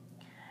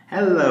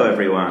Hello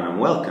everyone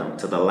and welcome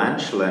to the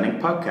Lanch Learning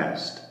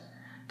Podcast.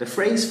 The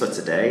phrase for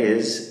today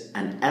is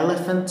an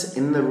elephant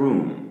in the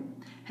room.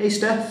 Hey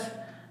Steph,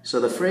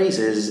 so the phrase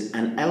is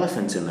an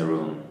elephant in the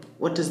room.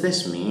 What does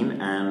this mean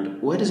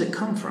and where does it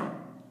come from?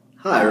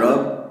 Hi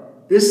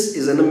Rob, this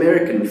is an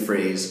American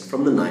phrase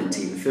from the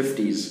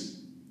 1950s.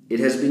 It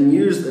has been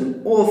used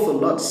an awful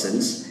lot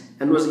since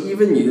and was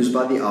even used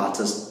by the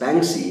artist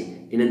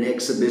Banksy in an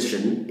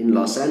exhibition in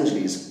Los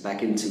Angeles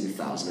back in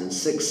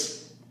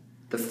 2006.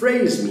 The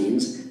phrase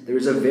means there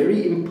is a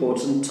very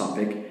important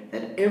topic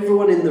that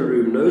everyone in the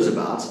room knows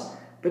about,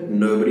 but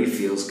nobody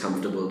feels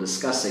comfortable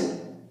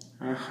discussing.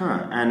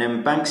 And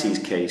in Banksy's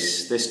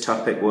case, this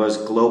topic was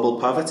global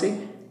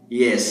poverty?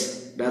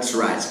 Yes, that's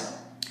right.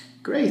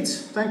 Great,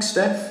 thanks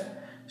Steph.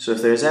 So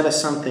if there's ever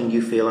something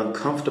you feel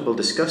uncomfortable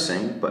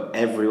discussing, but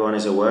everyone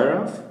is aware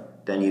of,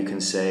 then you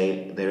can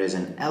say there is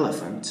an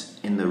elephant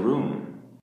in the room.